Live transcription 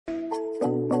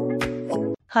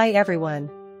Hi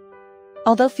everyone.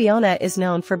 Although Fiona is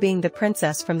known for being the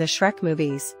princess from the Shrek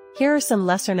movies, here are some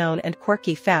lesser-known and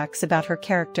quirky facts about her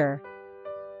character.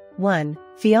 1.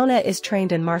 Fiona is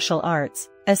trained in martial arts,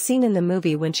 as seen in the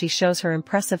movie when she shows her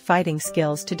impressive fighting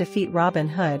skills to defeat Robin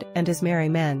Hood and his merry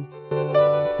men.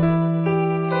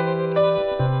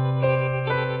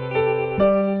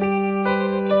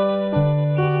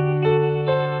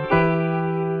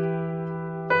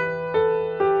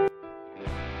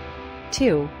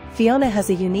 Two, Fiona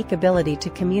has a unique ability to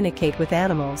communicate with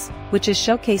animals, which is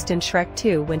showcased in Shrek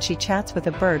 2 when she chats with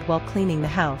a bird while cleaning the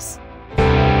house.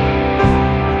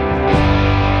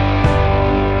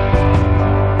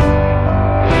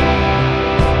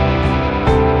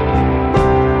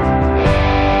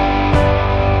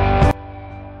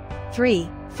 Three,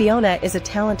 Fiona is a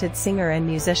talented singer and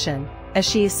musician, as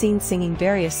she is seen singing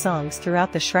various songs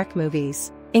throughout the Shrek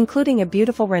movies, including a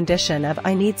beautiful rendition of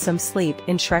I Need Some Sleep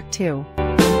in Shrek 2.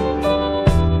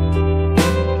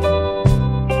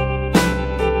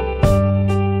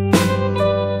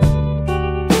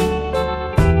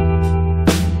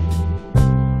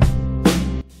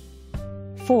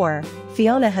 Four,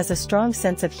 Fiona has a strong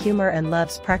sense of humor and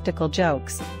loves practical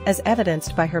jokes, as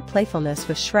evidenced by her playfulness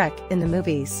with Shrek in the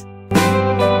movies.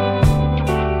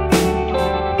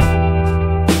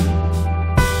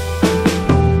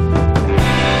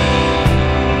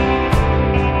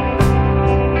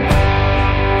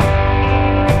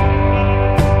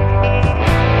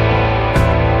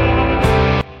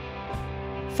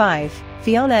 5.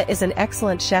 Fiona is an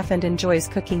excellent chef and enjoys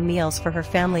cooking meals for her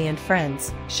family and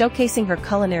friends, showcasing her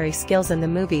culinary skills in the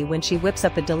movie when she whips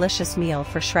up a delicious meal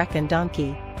for Shrek and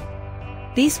Donkey.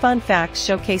 These fun facts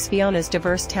showcase Fiona's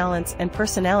diverse talents and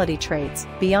personality traits,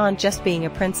 beyond just being a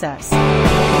princess.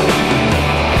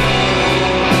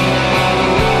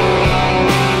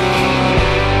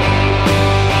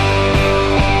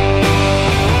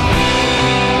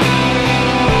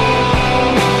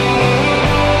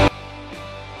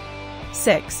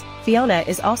 Six, Fiona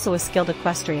is also a skilled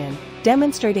equestrian,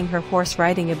 demonstrating her horse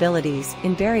riding abilities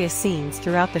in various scenes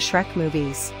throughout the Shrek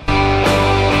movies.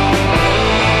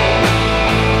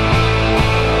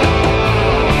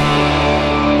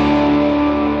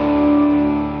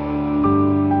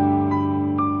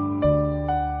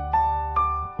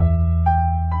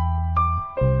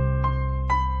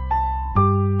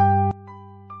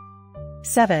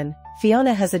 Seven,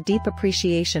 Fiona has a deep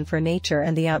appreciation for nature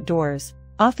and the outdoors,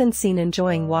 often seen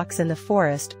enjoying walks in the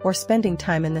forest or spending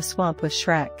time in the swamp with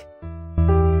Shrek.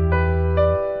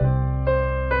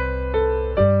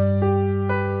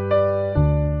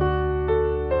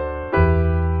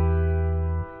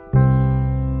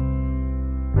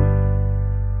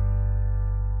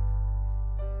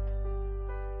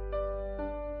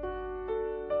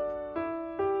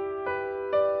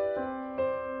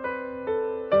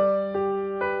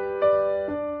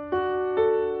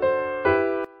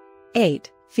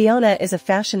 Eight, Fiona is a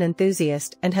fashion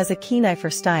enthusiast and has a keen eye for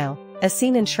style, as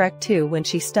seen in Shrek 2 when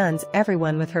she stuns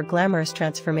everyone with her glamorous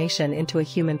transformation into a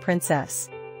human princess.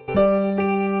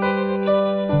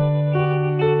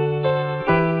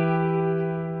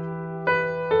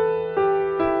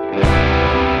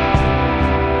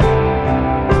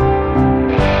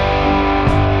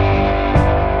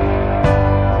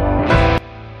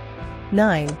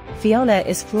 Nine, Fiona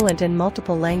is fluent in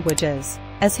multiple languages,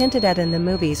 as hinted at in the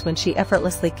movies when she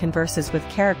effortlessly converses with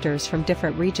characters from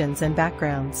different regions and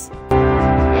backgrounds.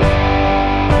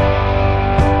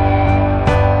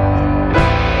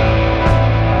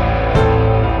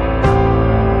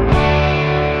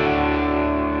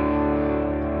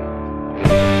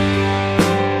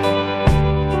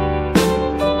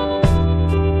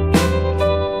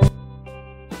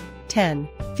 Ten,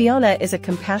 Fiona is a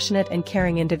compassionate and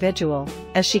caring individual,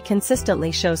 as she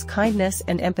consistently shows kindness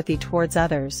and empathy towards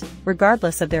others,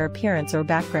 regardless of their appearance or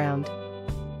background.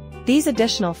 These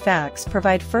additional facts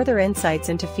provide further insights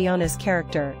into Fiona's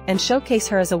character and showcase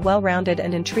her as a well-rounded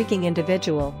and intriguing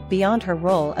individual beyond her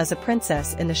role as a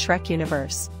princess in the Shrek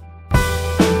universe.